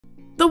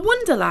The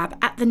Wonder Lab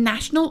at the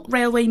National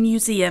Railway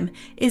Museum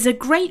is a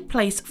great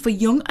place for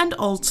young and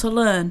old to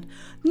learn,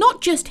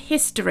 not just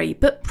history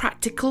but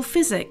practical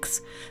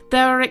physics.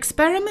 There are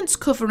experiments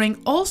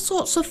covering all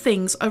sorts of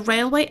things a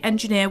railway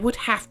engineer would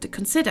have to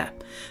consider.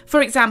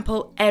 For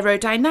example,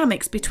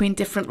 aerodynamics between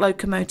different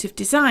locomotive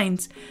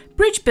designs,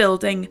 bridge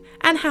building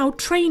and how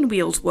train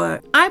wheels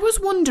work. I was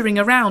wandering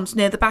around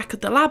near the back of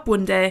the lab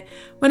one day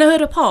when I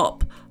heard a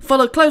pop,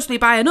 followed closely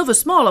by another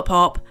smaller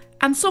pop,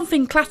 and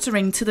something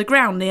clattering to the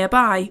ground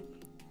nearby.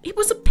 It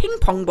was a ping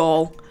pong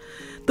ball.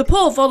 The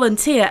poor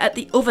volunteer at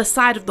the other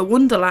side of the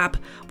Wonder Lab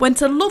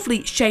went a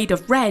lovely shade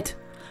of red,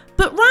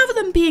 but rather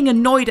than being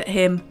annoyed at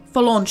him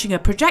for launching a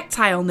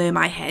projectile near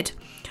my head,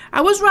 I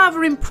was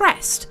rather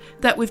impressed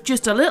that with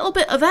just a little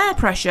bit of air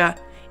pressure,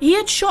 he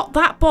had shot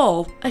that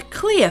ball a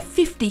clear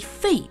 50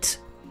 feet.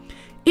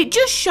 It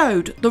just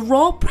showed the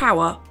raw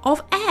power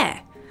of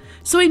air.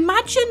 So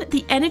imagine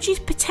the energy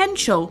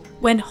potential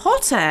when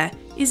hot air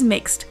is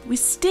mixed with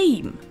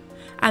steam,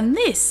 and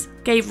this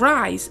gave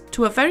rise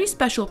to a very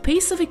special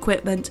piece of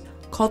equipment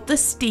called the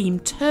steam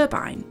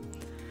turbine.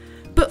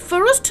 But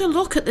for us to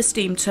look at the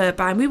steam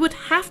turbine, we would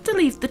have to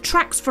leave the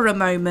tracks for a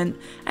moment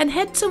and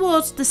head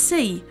towards the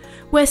sea,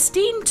 where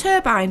steam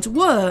turbines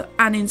were,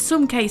 and in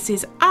some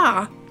cases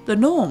are, the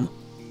norm.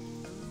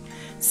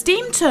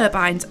 Steam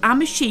turbines are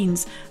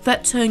machines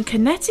that turn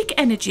kinetic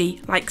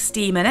energy, like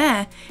steam and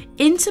air,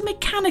 into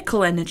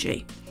mechanical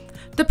energy.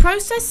 The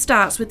process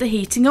starts with the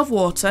heating of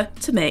water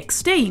to make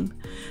steam.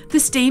 The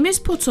steam is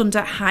put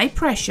under high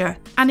pressure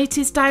and it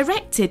is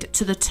directed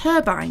to the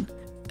turbine.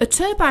 A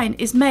turbine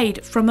is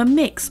made from a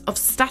mix of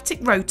static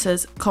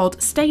rotors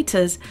called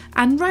stators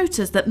and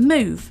rotors that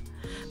move.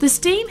 The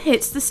steam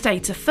hits the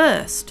stator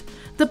first.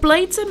 The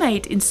blades are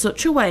made in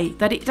such a way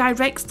that it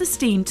directs the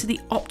steam to the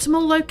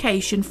optimal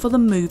location for the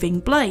moving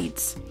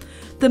blades.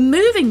 The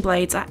moving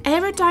blades are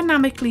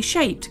aerodynamically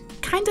shaped,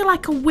 kind of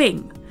like a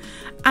wing.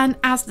 And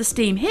as the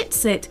steam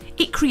hits it,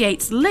 it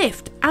creates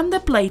lift and the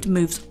blade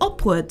moves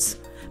upwards,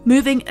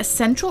 moving a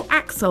central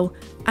axle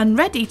and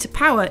ready to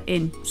power,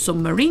 in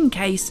some marine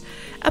case,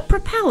 a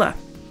propeller.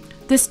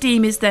 The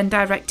steam is then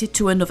directed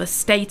to another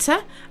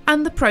stator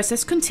and the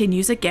process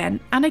continues again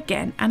and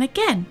again and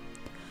again.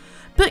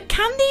 But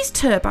can these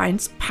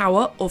turbines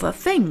power other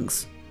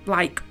things,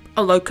 like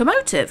a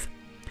locomotive?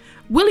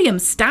 William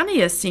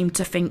Stanier seemed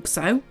to think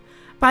so.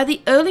 By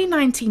the early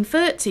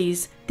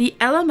 1930s, the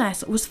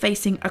LMS was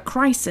facing a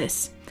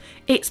crisis.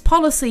 Its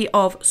policy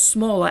of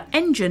smaller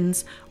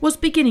engines was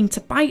beginning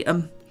to bite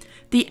them.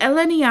 The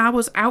LNER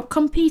was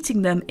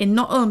outcompeting them in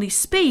not only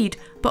speed,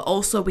 but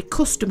also with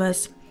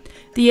customers.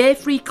 The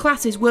A3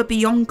 classes were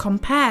beyond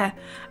compare,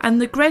 and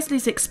the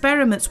Gresley's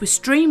experiments with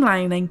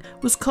streamlining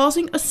was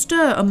causing a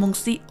stir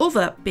amongst the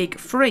other big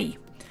three.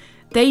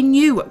 They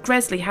knew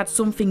Gresley had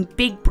something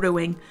big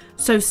brewing,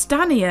 so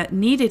Stanier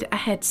needed a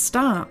head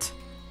start.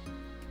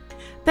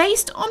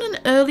 Based on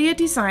an earlier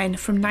design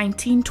from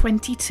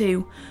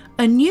 1922,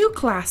 a new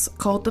class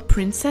called the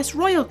Princess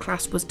Royal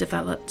class was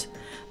developed.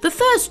 The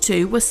first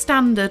two were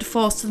standard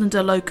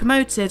 4-cylinder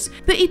locomotives,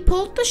 but he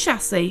pulled the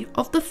chassis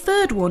of the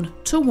third one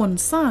to one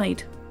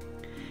side.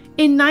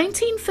 In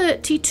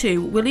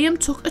 1932, William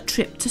took a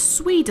trip to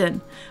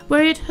Sweden,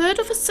 where he had heard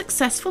of a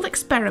successful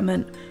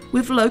experiment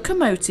with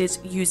locomotives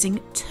using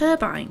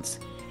turbines.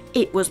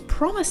 It was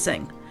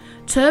promising.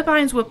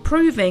 Turbines were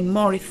proving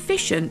more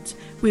efficient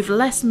with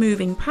less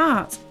moving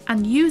parts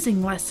and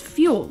using less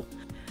fuel.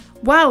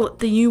 While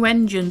the new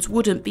engines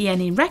wouldn't be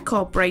any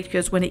record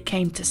breakers when it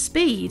came to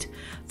speed,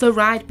 the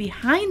ride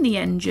behind the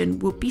engine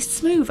would be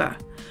smoother.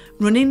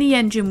 Running the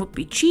engine would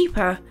be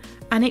cheaper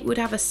and it would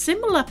have a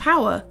similar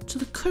power to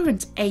the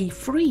current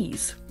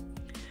A3s.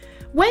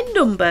 When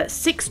number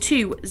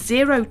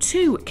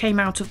 6202 came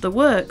out of the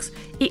works,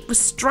 it was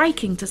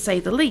striking to say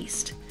the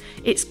least.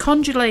 Its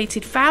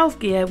conjugated valve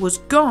gear was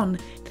gone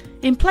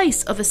in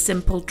place of a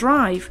simple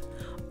drive.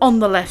 On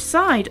the left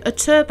side, a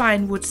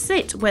turbine would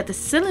sit where the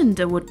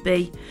cylinder would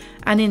be,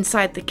 and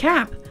inside the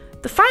cab,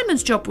 the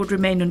fireman's job would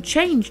remain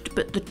unchanged,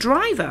 but the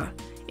driver,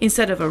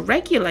 instead of a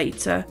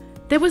regulator,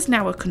 there was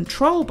now a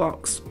control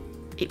box.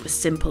 It was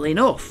simple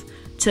enough.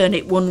 Turn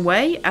it one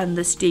way and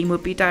the steam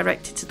would be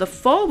directed to the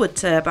forward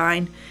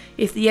turbine.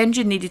 If the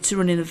engine needed to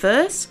run in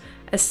reverse,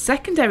 a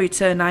secondary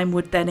turbine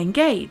would then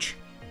engage.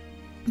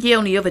 The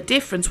only other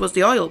difference was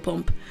the oil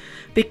pump.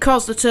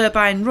 Because the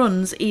turbine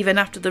runs even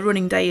after the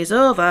running day is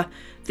over,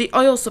 the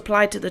oil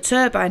supplied to the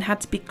turbine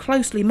had to be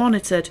closely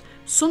monitored,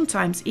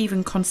 sometimes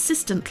even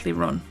consistently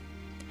run.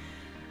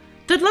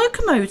 The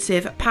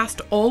locomotive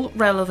passed all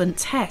relevant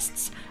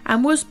tests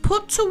and was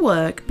put to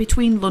work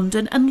between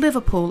London and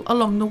Liverpool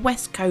along the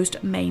West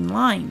Coast Main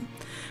Line.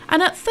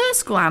 And at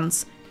first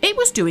glance, it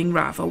was doing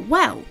rather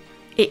well.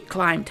 It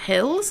climbed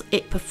hills,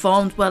 it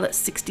performed well at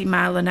 60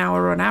 miles an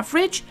hour on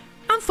average,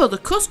 and for the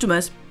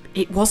customers,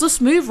 it was a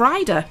smooth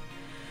rider.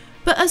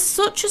 But as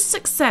such a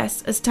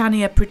success as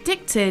Stanier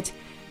predicted,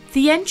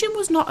 the engine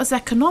was not as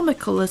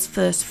economical as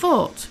first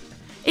thought.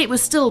 It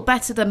was still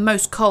better than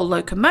most coal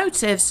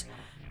locomotives,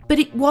 but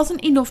it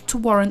wasn't enough to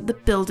warrant the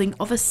building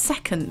of a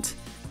second.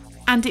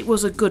 And it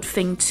was a good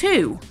thing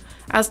too,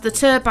 as the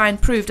turbine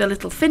proved a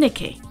little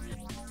finicky.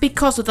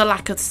 Because of the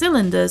lack of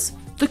cylinders,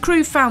 the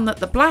crew found that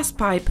the blast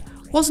pipe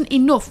wasn't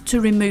enough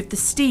to remove the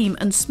steam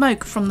and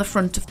smoke from the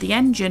front of the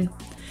engine.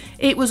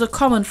 It was a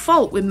common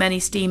fault with many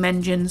steam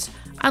engines,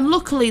 and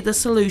luckily the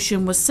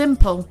solution was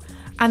simple,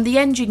 and the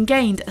engine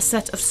gained a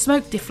set of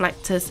smoke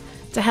deflectors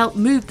to help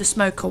move the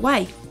smoke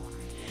away.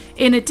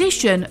 In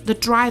addition, the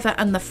driver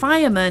and the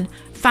fireman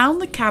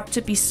found the cab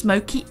to be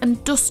smoky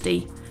and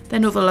dusty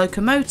than other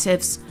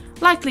locomotives,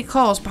 likely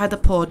caused by the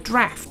poor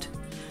draft.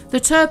 The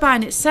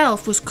turbine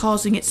itself was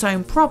causing its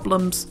own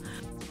problems.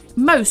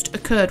 Most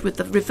occurred with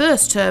the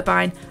reverse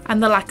turbine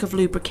and the lack of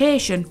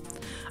lubrication.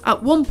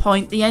 At one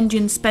point, the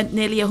engine spent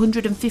nearly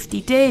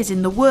 150 days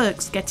in the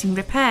works getting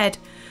repaired,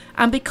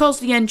 and because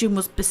the engine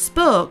was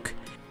bespoke,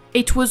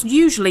 it was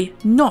usually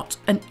not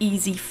an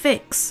easy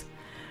fix,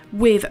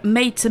 with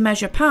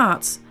made-to-measure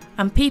parts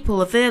and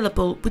people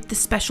available with the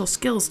special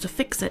skills to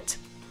fix it.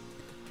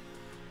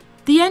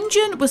 The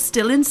engine was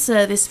still in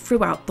service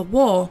throughout the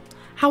war.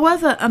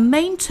 However, a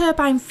main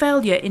turbine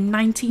failure in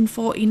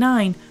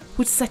 1949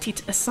 would set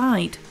it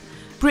aside.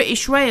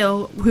 British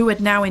Rail, who had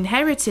now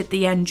inherited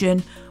the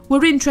engine,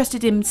 were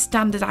interested in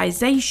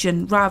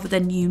standardisation rather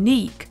than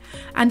unique,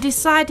 and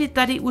decided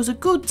that it was a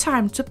good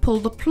time to pull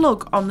the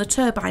plug on the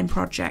turbine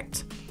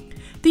project.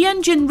 The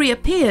engine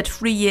reappeared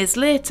 3 years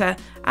later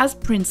as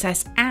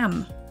Princess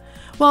Anne.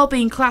 While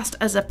being classed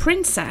as a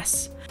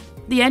princess,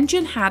 the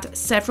engine had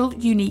several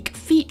unique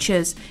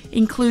features,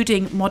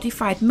 including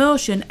modified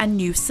motion and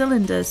new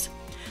cylinders.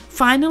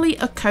 Finally,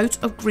 a coat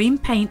of green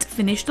paint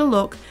finished the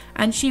look,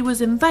 and she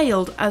was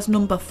unveiled as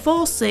number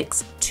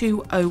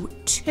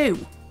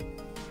 46202.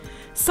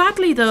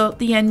 Sadly though,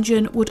 the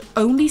engine would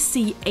only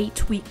see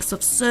 8 weeks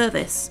of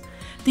service.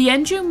 The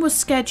engine was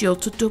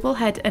scheduled to double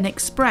head an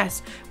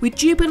express with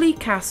Jubilee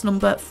cast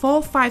number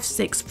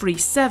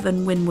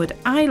 45637 Windward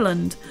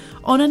Island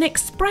on an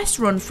express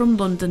run from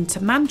London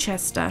to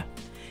Manchester.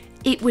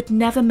 It would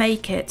never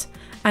make it,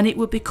 and it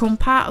would become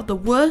part of the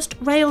worst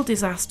rail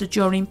disaster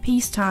during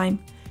peacetime.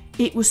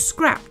 It was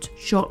scrapped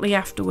shortly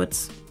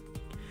afterwards.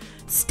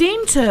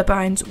 Steam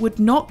turbines would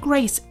not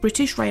grace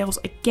British Rails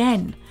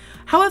again.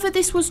 However,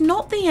 this was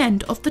not the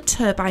end of the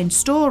turbine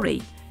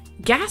story.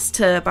 Gas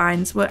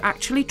turbines were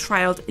actually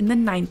trialled in the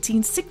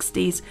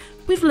 1960s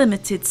with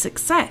limited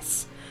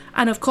success,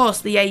 and of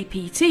course the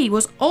APT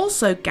was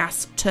also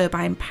gas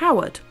turbine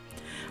powered.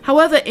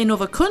 However, in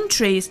other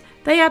countries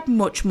they had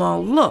much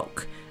more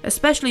luck,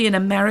 especially in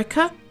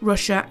America,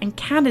 Russia and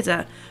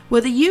Canada,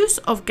 where the use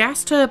of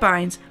gas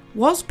turbines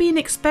was being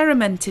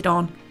experimented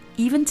on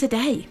even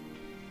today.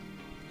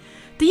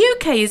 The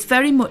UK is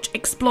very much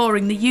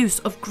exploring the use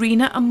of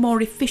greener and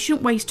more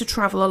efficient ways to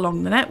travel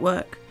along the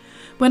network.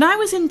 When I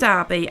was in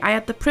Derby, I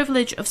had the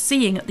privilege of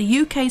seeing the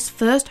UK's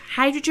first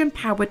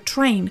hydrogen-powered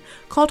train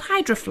called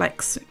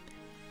Hydroflex,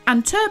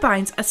 and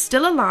turbines are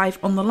still alive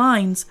on the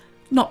lines,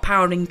 not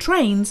powering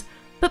trains,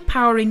 but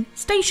powering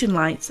station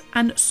lights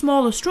and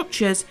smaller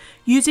structures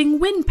using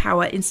wind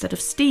power instead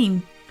of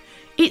steam.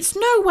 It's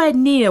nowhere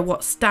near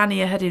what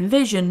Stanier had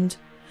envisioned,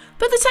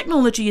 but the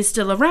technology is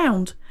still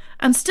around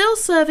and still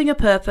serving a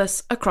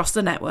purpose across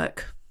the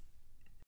network.